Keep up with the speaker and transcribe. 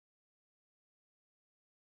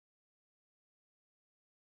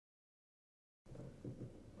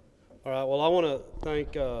All right, well, I want to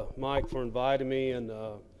thank Mike for inviting me, and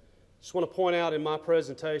just want to point out in my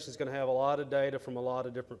presentation is going to have a lot of data from a lot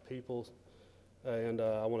of different people, and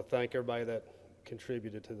I want to thank everybody that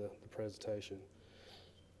contributed to the presentation.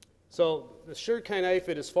 So the sugarcane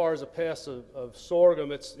aphid, as far as a pest of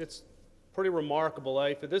sorghum, it's pretty remarkable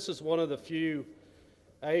aphid. This is one of the few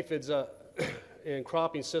aphids in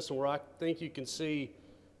cropping system where I think you can see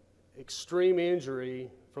extreme injury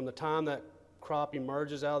from the time that crop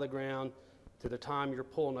emerges out of the ground to the time you're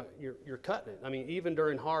pulling it, you're cutting it. I mean, even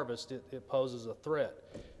during harvest, it poses a threat.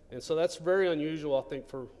 And so that's very unusual, I think,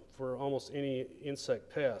 for almost any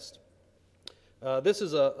insect pest. This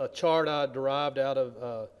is a chart I derived out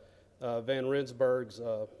of Van Rensburg's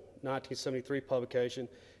 1973 publication,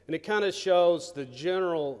 and it kind of shows the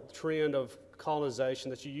general trend of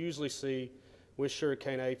colonization that you usually see with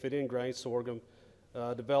sugarcane aphid in grain sorghum,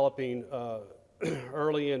 developing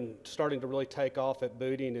early and starting to really take off at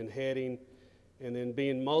booting and heading, and then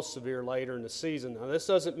being most severe later in the season. Now, this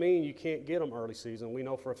doesn't mean you can't get them early season. We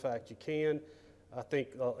know for a fact you can. I think,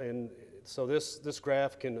 and so this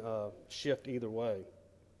graph can shift either way.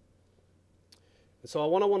 And so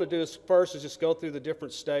what I want to do is first is just go through the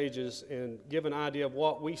different stages and give an idea of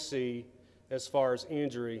what we see as far as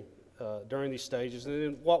injury during these stages, and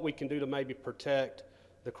then what we can do to maybe protect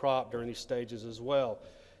the crop during these stages as well.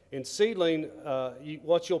 In seedling,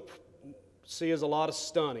 what you'll see is a lot of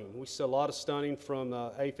stunning. We see a lot of stunning from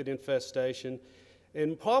aphid infestation,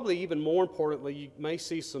 and probably even more importantly, you may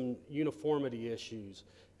see some uniformity issues.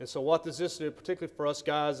 And so what does this do, particularly for us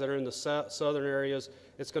guys that are in the southern areas,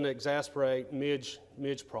 it's going to exacerbate midge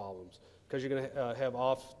problems because you're going to have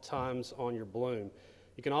off times on your bloom.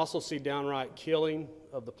 You can also see downright killing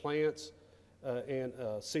of the plants, and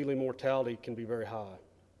seedling mortality can be very high.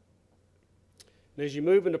 And as you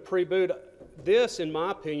move into pre-boot, this, in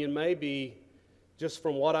my opinion, may be, just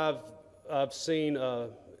from what I've seen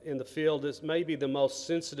in the field, this may be the most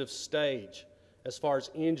sensitive stage as far as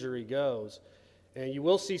injury goes. And you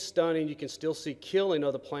will see stunning, you can still see killing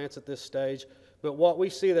of the plants at this stage, but what we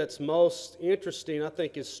see that's most interesting, I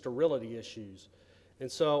think, is sterility issues.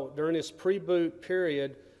 And so during this pre-boot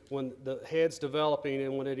period, when the head's developing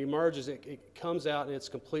and when it emerges, it comes out and it's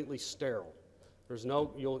completely sterile.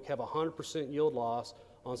 You'll have 100% yield loss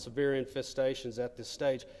on severe infestations at this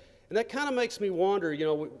stage. And that kind of makes me wonder, you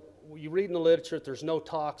know, you read in the literature that there's no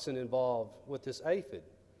toxin involved with this aphid.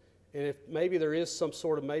 And if maybe there is some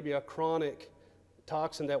sort of maybe a chronic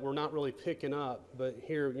toxin that we're not really picking up, but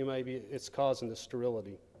here maybe it's causing the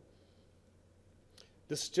sterility.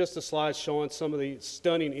 This is just a slide showing some of the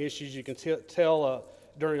stunning issues. You can tell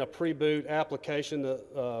during a pre-boot application,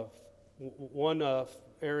 one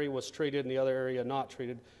area was treated and the other area not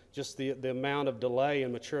treated, just the amount of delay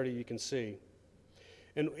in maturity you can see.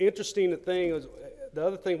 And interesting thing is, the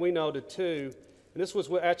other thing we noted too, and this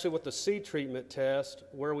was actually with the seed treatment test,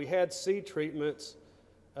 where we had seed treatments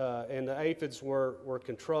and the aphids were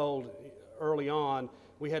controlled early on,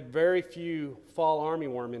 we had very few fall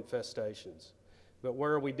armyworm infestations. But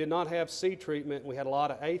where we did not have seed treatment and we had a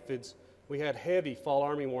lot of aphids, we had heavy fall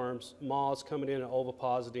armyworms, moths coming in and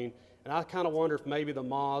ovipositing. And I kind of wonder if maybe the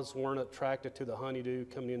moths weren't attracted to the honeydew,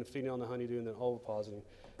 coming in and feeding on the honeydew and then ovipositing.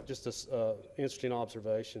 Just an interesting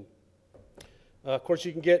observation. Of course,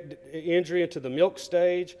 you can get injury into the milk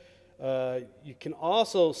stage. You can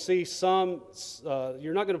also see some,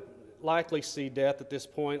 you're not going to likely see death at this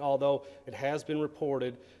point, although it has been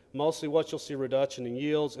reported. Mostly what you'll see reduction in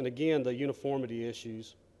yields, and again, the uniformity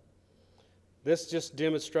issues. This just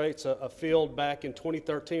demonstrates a field back in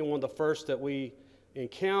 2013, one of the first that we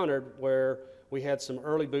encountered, where we had some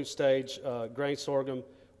early boot stage grain sorghum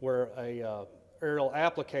where a aerial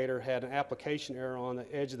applicator had an application error on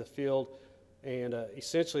the edge of the field, and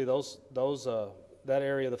essentially that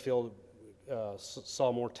area of the field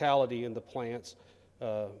saw mortality in the plants.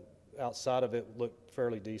 Outside of it looked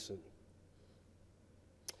fairly decent.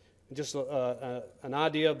 Just an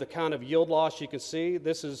idea of the kind of yield loss you can see.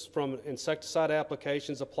 This is from insecticide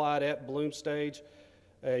applications applied at bloom stage.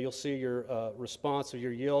 You'll see your response of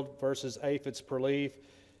your yield versus aphids per leaf.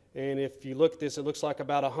 And if you look at this, it looks like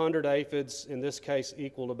about 100 aphids, in this case,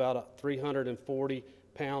 equaled about 340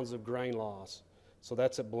 pounds of grain loss. So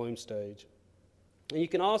that's at bloom stage. And you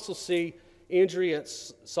can also see injury at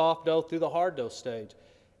soft dough through the hard dough stage.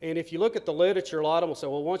 And if you look at the literature, a lot of them will say,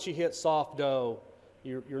 well, once you hit soft dough,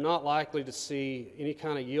 you're not likely to see any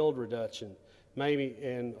kind of yield reduction. Maybe,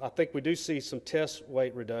 and I think we do see some test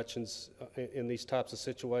weight reductions in these types of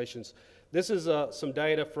situations. This is some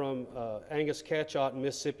data from Angus Ketchot in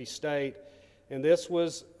Mississippi State, and this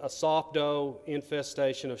was a soft dough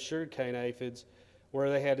infestation of sugarcane aphids where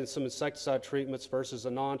they had some insecticide treatments versus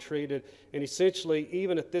a non-treated. And essentially,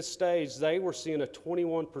 even at this stage, they were seeing a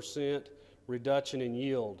 21% reduction in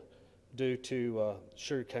yield due to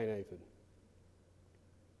sugarcane aphid.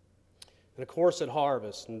 And of course at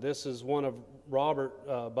harvest, and this is one of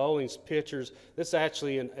Robert Bowling's pictures. This is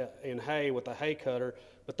actually in hay with a hay cutter,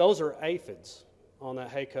 but those are aphids on that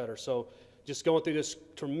hay cutter. So just going through this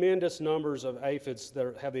tremendous numbers of aphids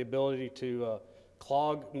that have the ability to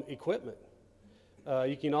clog equipment.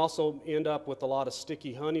 You can also end up with a lot of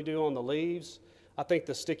sticky honeydew on the leaves. I think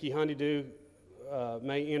the sticky honeydew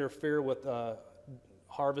may interfere with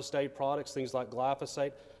harvest aid products, things like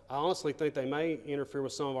glyphosate. I honestly think they may interfere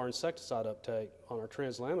with some of our insecticide uptake on our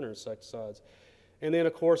translaminar insecticides. And then,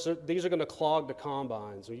 of course, these are going to clog the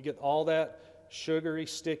combines. When you get all that sugary,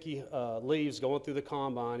 sticky leaves going through the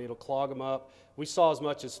combine, it'll clog them up. We saw as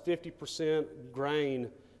much as 50% grain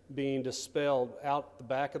being dispelled out the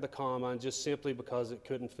back of the combine just simply because it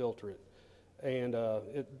couldn't filter it. And of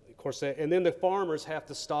course, and then the farmers have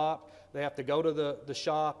to stop. They have to go to the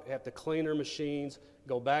shop, have to clean their machines,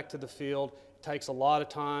 go back to the field. It takes a lot of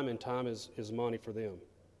time, and time is money for them.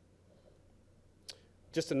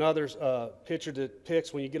 Just another picture that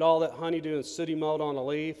depicts when you get all that honeydew and sooty mold on a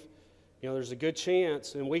leaf, you know, there's a good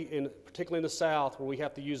chance, and particularly in the South, where we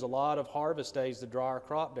have to use a lot of harvest days to dry our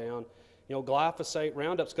crop down, you know, glyphosate,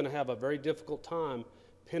 Roundup's going to have a very difficult time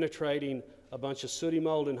penetrating a bunch of sooty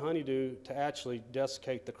mold and honeydew to actually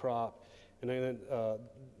desiccate the crop. And then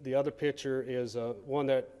the other picture is one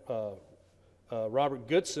that Robert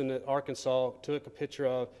Goodson at Arkansas took a picture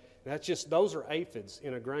of. And that's just, those are aphids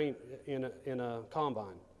in a grain in a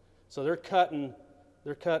combine. So they're cutting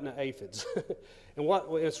the aphids. And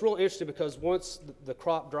it's real interesting because once the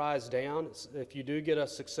crop dries down, if you do get a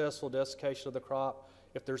successful desiccation of the crop,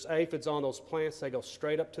 if there's aphids on those plants, they go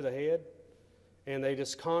straight up to the head and they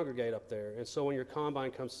just congregate up there. And so when your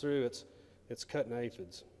combine comes through, it's cutting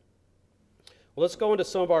aphids. Well, let's go into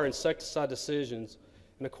some of our insecticide decisions.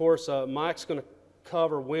 And of course, Mike's going to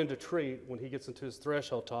cover when to treat when he gets into his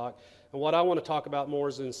threshold talk. And what I want to talk about more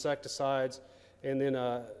is insecticides, and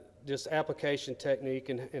then just application technique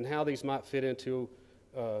and how these might fit into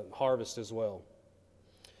harvest as well.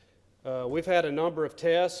 We've had a number of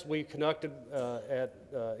tests we conducted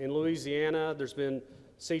in Louisiana. There's been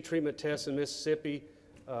seed treatment tests in Mississippi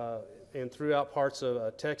and throughout parts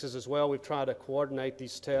of Texas as well. We've tried to coordinate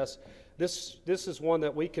these tests. This is one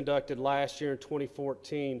that we conducted last year in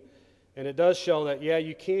 2014, and it does show that, yeah,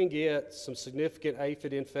 you can get some significant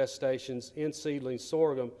aphid infestations in seedling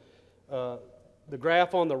sorghum. The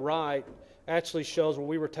graph on the right actually shows where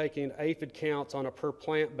we were taking aphid counts on a per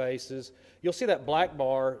plant basis. You'll see that black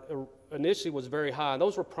bar initially was very high, and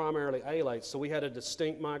those were primarily alates, so we had a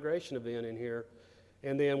distinct migration event in here.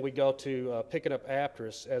 And then we go to picking up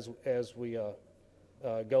apterus as we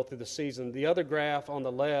go through the season. The other graph on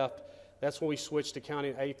the left, that's when we switched to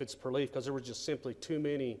counting aphids per leaf because there were just simply too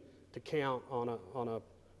many to count on a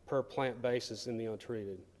per plant basis in the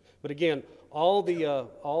untreated. But again, all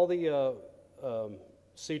the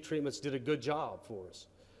seed treatments did a good job for us,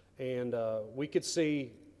 and you can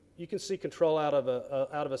see control out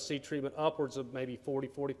of a seed treatment upwards of maybe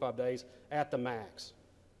 40-45 days at the max.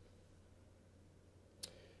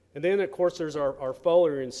 And then, of course, there's our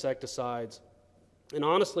foliar insecticides. And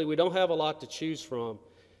honestly, we don't have a lot to choose from.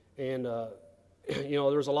 And, you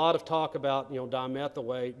know, there's a lot of talk about, you know,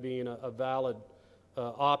 dimethylate being a valid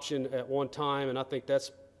option at one time. And I think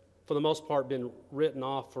that's, for the most part, been written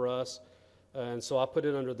off for us. And so I put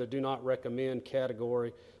it under the do not recommend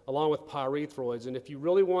category, along with pyrethroids. And if you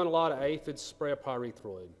really want a lot of aphids, spray a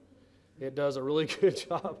pyrethroid. It does a really good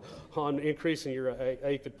job on increasing your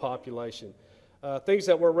aphid population. Things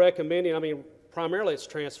that we're recommending, I mean, primarily it's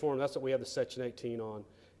Transform. That's what we have the Section 18 on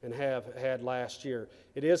and have had last year.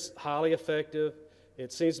 It is highly effective.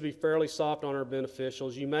 It seems to be fairly soft on our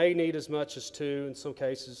beneficials. You may need as much as 2, in some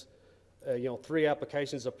cases, you know, 3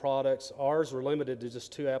 applications of products. Ours were limited to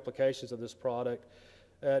just 2 applications of this product.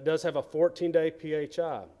 It does have a 14-day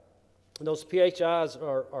PHI. And those PHIs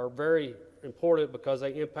are very important because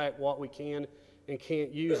they impact what we can and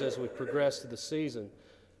can't use as we progress through the season.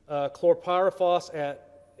 Chlorpyrifos,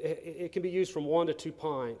 it can be used from 1 to 2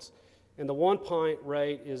 pints, and the 1 pint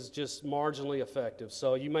rate is just marginally effective.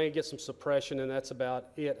 So you may get some suppression, and that's about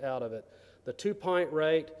it out of it. The 2 pint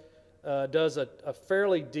rate does a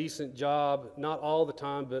fairly decent job, not all the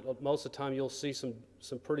time, but most of the time you'll see some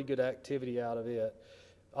pretty good activity out of it.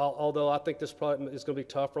 Although I think this product is going to be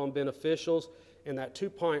tougher on beneficials, and that 2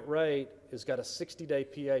 pint rate has got a 60-day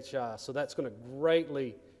PHI, so that's going to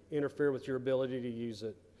greatly interfere with your ability to use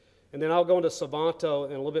it. And then I'll go into Savanto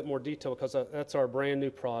in a little bit more detail because that's our brand new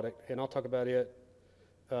product, and I'll talk about it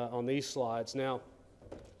on these slides. Now,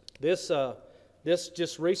 this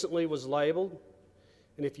just recently was labeled,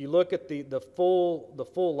 and if you look at the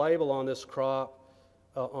full label on this crop,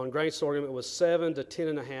 on grain sorghum, it was 7 to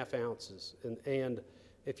 10.5 ounces. And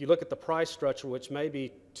if you look at the price structure, which may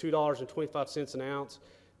be $2.25 an ounce,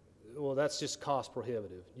 well, that's just cost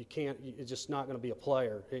prohibitive. You can't, it's just not going to be a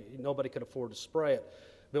player. Nobody could afford to spray it.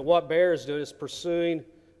 But what Bayer is doing is pursuing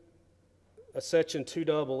a section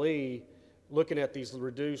 2EE, looking at these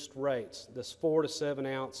reduced rates, this 4 to 7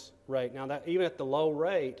 ounce rate. Now, that even at the low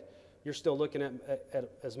rate, you're still looking at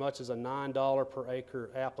as much as a $9 per acre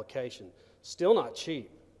application. Still not cheap,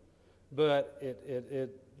 but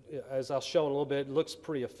as I'll show in a little bit, it looks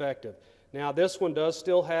pretty effective. Now, this one does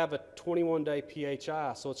still have a 21-day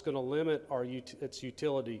PHI, so it's going to limit its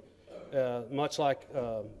utility, much like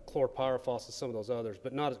chlorpyrifos and some of those others,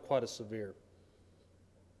 but not quite as severe.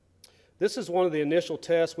 This is one of the initial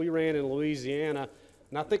tests we ran in Louisiana,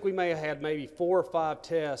 and I think we may have had maybe 4 or 5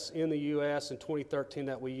 tests in the U.S. in 2013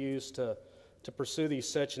 that we used to pursue these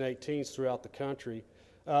Section 18s throughout the country.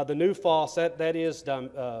 The new FOS, that is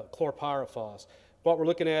chlorpyrifos. What we're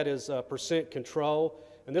looking at is percent control,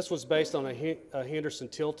 and this was based on a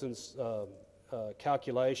Henderson-Tilton's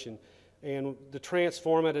calculation. And the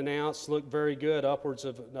transform at an ounce looked very good, upwards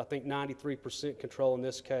of, I think, 93% control in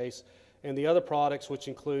this case. And the other products, which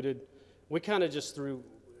included, we kind of just threw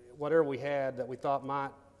whatever we had that we thought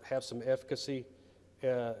might have some efficacy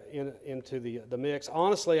into the mix.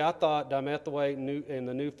 Honestly, I thought dimethoate and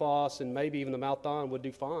the new FOS and maybe even the Malthon would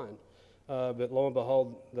do fine, but lo and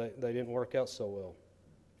behold, they didn't work out so well.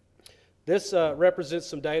 This represents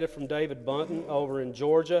some data from David Bunton over in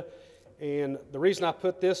Georgia, and the reason I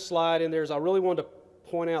put this slide in there is I really wanted to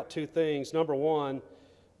point out 2 things. Number one,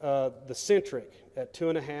 the centric at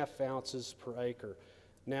 2.5 ounces per acre.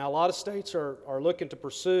 Now, a lot of states are looking to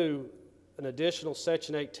pursue an additional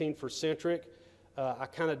Section 18 for centric. I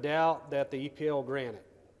kind of doubt that the EPA will grant it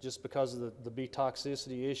just because of the bee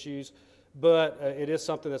toxicity issues, but it is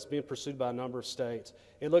something that's being pursued by a number of states.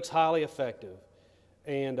 It looks highly effective.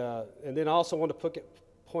 And then I also want to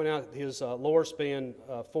point out his lower span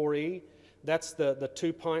 4E. That's the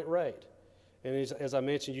 2-pint rate. And as I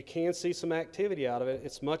mentioned, you can see some activity out of it.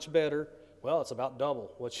 It's much better. Well, it's about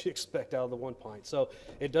double what you expect out of the 1 pint. So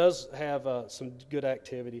it does have some good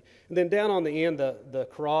activity. And then down on the end, the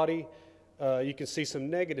karate, you can see some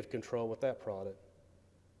negative control with that product.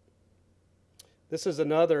 This is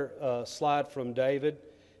another slide from David.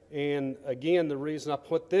 And again, the reason I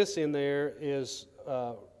put this in there is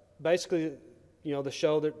basically, to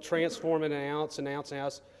show that transform in an ounce and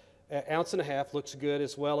a half looks good,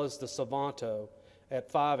 as well as the Savanto at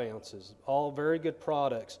 5 ounces. All very good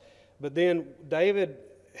products. But then David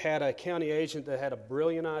had a county agent that had a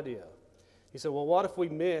brilliant idea. He said, well, what if we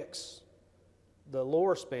mix the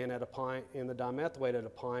lower span at a pint and the dimethoate at a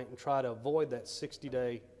pint and try to avoid that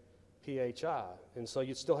 60-day PHI? And so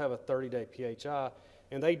you'd still have a 30-day PHI.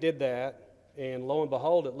 And they did that, and lo and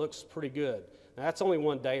behold, it looks pretty good. Now, that's only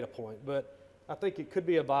one data point, but I think it could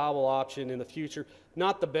be a viable option in the future.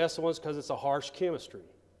 Not the best ones because it's a harsh chemistry,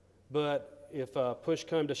 but if push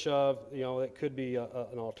come to shove, it could be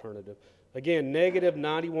an alternative. Again, negative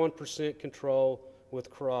 91% control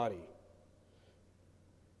with karate.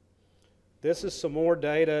 This is some more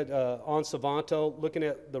data on Savanto, looking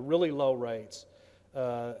at the really low rates.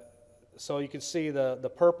 So you can see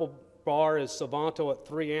the purple bar is Savanto at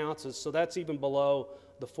 3 ounces, so that's even below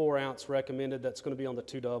the 4 ounce recommended that's going to be on the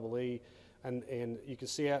 2EE. And you can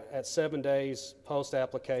see at 7 days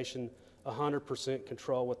post-application, 100%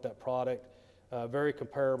 control with that product. Very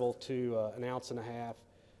comparable to an ounce and a half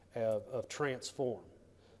of Transform.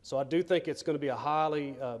 So I do think it's going to be a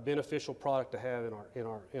highly beneficial product to have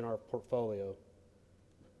in our portfolio.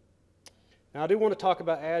 Now I do want to talk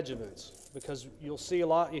about adjuvants, because you'll see a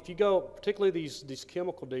lot, if you go, particularly these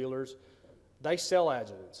chemical dealers, they sell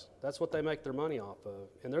adjuvants. That's what they make their money off of,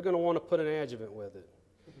 and they're going to want to put an adjuvant with it.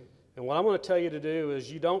 And what I'm going to tell you to do is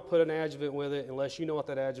you don't put an adjuvant with it unless you know what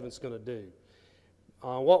that adjuvant's going to do.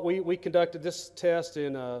 What we conducted this test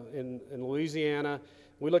in Louisiana.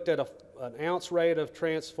 We looked at an ounce rate of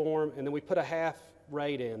Transform, and then we put a half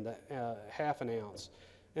rate in, half an ounce.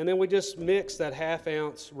 And then we just mixed that half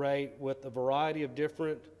ounce rate with a variety of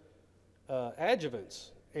different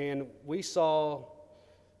adjuvants. And we saw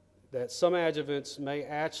that some adjuvants may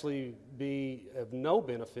actually be of no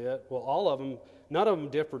benefit. Well, all of them, none of them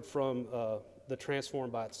differed from the Transform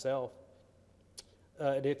by itself.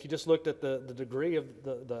 And if you just looked at the degree of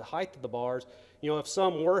the height of the bars, if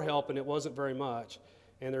some were helping, it wasn't very much.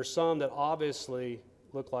 And there's some that obviously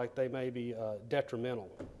look like they may be detrimental.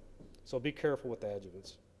 So be careful with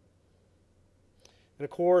adjuvants. And of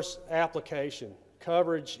course, application.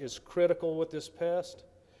 Coverage is critical with this pest.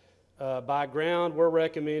 By ground, we're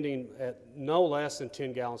recommending at no less than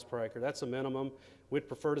 10 gallons per acre. That's a minimum. We'd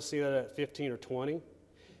prefer to see that at 15 or 20.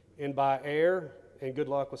 And by air, and good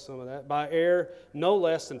luck with some of that, by air, no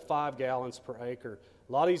less than 5 gallons per acre.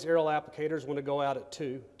 A lot of these aerial applicators want to go out at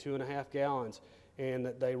 2.5 gallons,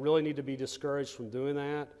 and they really need to be discouraged from doing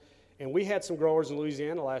that. And we had some growers in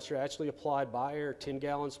Louisiana last year actually applied by air 10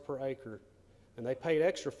 gallons per acre, and they paid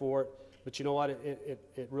extra for it, but you know what,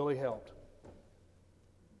 it really helped.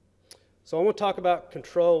 So I want to talk about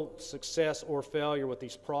control success or failure with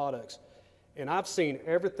these products. And I've seen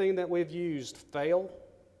everything that we've used fail.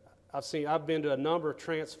 I've been to a number of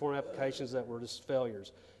transform applications that were just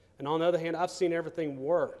failures. And on the other hand, I've seen everything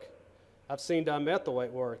work. I've seen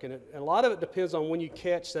dimethylate work, and a lot of it depends on when you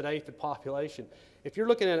catch that aphid population. If you're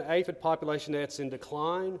looking at an aphid population that's in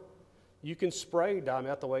decline, you can spray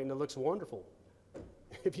dimethylate and it looks wonderful.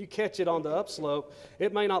 If you catch it on the upslope,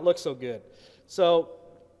 it may not look so good. So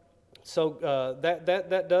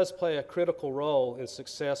that does play a critical role in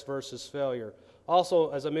success versus failure.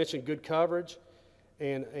 Also, as I mentioned, good coverage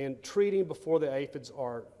and treating before the aphids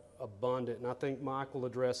are abundant, and I think Mike will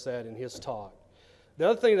address that in his talk. The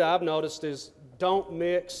other thing that I've noticed is don't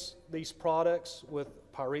mix these products with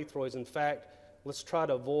pyrethroids. In fact, let's try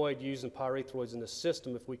to avoid using pyrethroids in the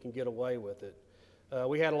system if we can get away with it.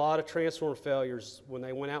 We had a lot of transform failures when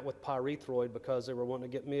they went out with pyrethroid because they were wanting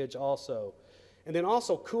to get midge also. And then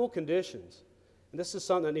also cool conditions. And this is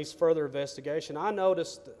something that needs further investigation. I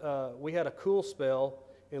noticed we had a cool spell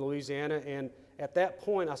in Louisiana, and at that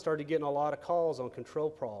point I started getting a lot of calls on control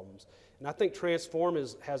problems. And I think transform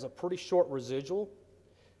has a pretty short residual,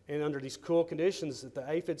 and under these cool conditions, if the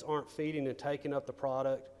aphids aren't feeding and taking up the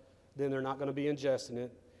product, then they're not going to be ingesting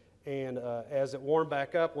it. And as it warmed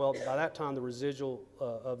back up, well, by that time the residual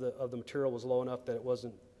of the material was low enough that it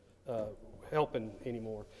wasn't helping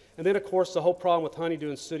anymore. And then, of course, the whole problem with honeydew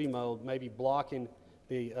and sooty mold may be blocking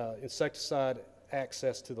the insecticide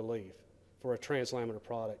access to the leaf for a translaminar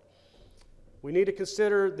product. We need to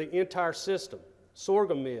consider the entire system.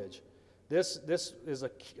 Sorghum midge. This is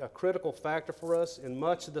a critical factor for us in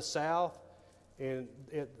much of the South, and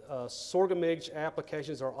sorghum midge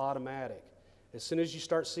applications are automatic. As soon as you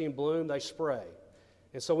start seeing bloom, they spray.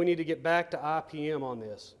 And so we need to get back to IPM on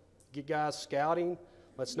this. Get guys scouting.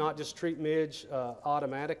 Let's not just treat midge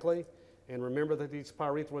automatically. And remember that these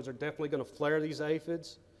pyrethroids are definitely going to flare these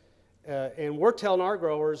aphids. And we're telling our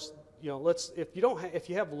growers, you know, if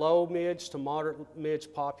you have low midge to moderate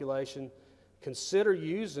midge population, consider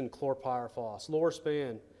using chlorpyrifos,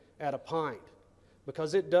 Lorspan, at a pint,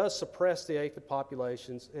 because it does suppress the aphid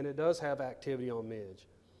populations and it does have activity on midge.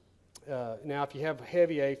 Now, if you have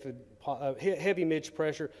heavy midge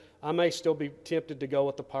pressure, I may still be tempted to go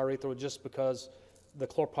with the pyrethroid just because the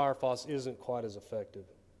chlorpyrifos isn't quite as effective.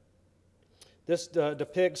 This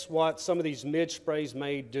depicts what some of these midge sprays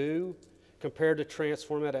may do compared to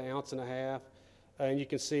transform at 1.5 ounces. And you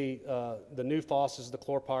can see the new phosphorus, the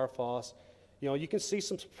chlorpyrifos. You know, you can see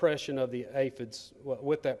some suppression of the aphids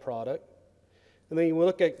with that product. And then you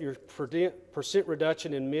look at your percent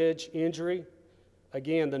reduction in midge injury.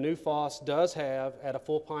 Again, the new phos does have, at a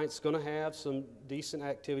full pint, it's going to have some decent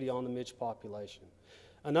activity on the midge population.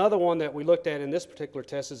 Another one that we looked at in this particular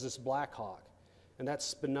test is this Black Hawk, and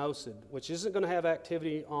that's spinosad, which isn't going to have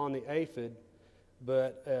activity on the aphid,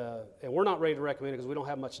 but, and we're not ready to recommend it because we don't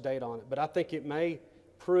have much data on it, but I think it may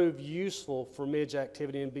prove useful for midge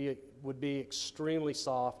activity and would be extremely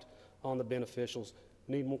soft on the beneficials.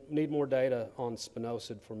 Need more data on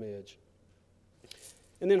spinosad for midge.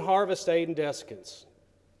 And then harvest aid and desiccants.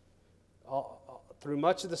 Through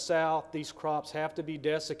much of the South, these crops have to be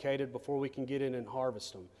desiccated before we can get in and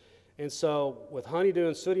harvest them. And so with honeydew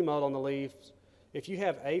and sooty mold on the leaves, if you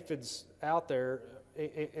have aphids out there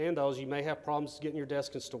and those, you may have problems getting your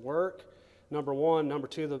desiccants to work. Number one. Number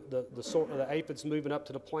two, the aphids moving up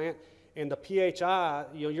to the plant. And the PHI,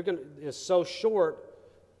 you know, is so short,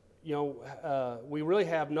 you know, we really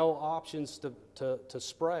have no options to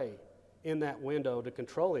spray in that window to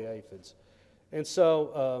control the aphids. And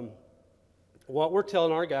so what we're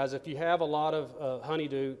telling our guys, if you have a lot of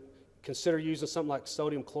honeydew, consider using something like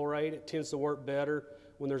sodium chlorate. It tends to work better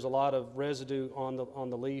when there's a lot of residue on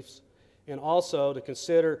the leaves. And also to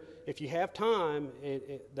consider, if you have time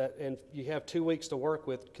and you have 2 weeks to work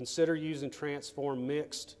with, consider using Transform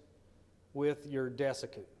mixed with your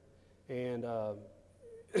desiccant. And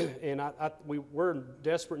we're in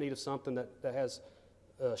desperate need of something that has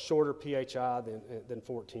a shorter PHI than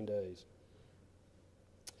 14 days.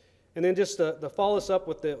 And then just to follow this up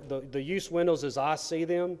with the use windows as I see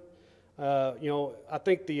them, You know, I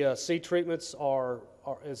think the seed treatments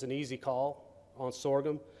is an easy call on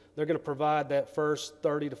sorghum. They're going to provide that first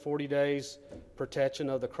 30 to 40 days protection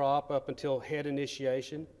of the crop up until head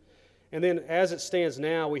initiation. And then as it stands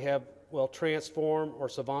now, we have, well, Transform or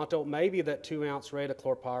Savanto, maybe that 2-ounce rate of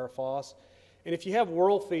chlorpyrifos. And if you have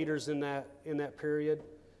world feeders in that period,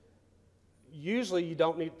 usually you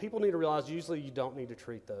don't need, people need to realize usually you don't need to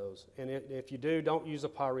treat those. And if you do, don't use a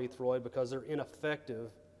pyrethroid because they're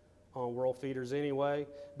ineffective on world feeders anyway.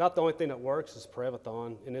 About the only thing that works is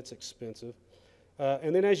Previthon, and it's expensive.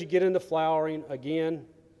 And then as you get into flowering, again,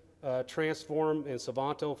 Transform and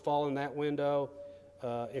Savanto fall in that window.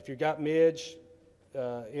 If you've got midge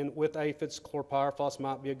with aphids, chlorpyrifos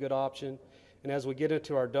might be a good option. And as we get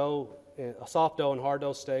into our dough, soft dough and hard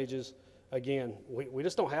dough stages, again, we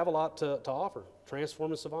just don't have a lot to offer.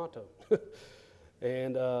 Transform and Savanto.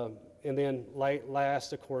 and then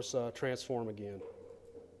last, of course, Transform again.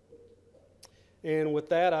 And with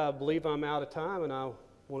that, I believe I'm out of time, and I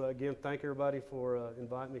want to again thank everybody for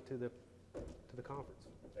inviting me to the conference.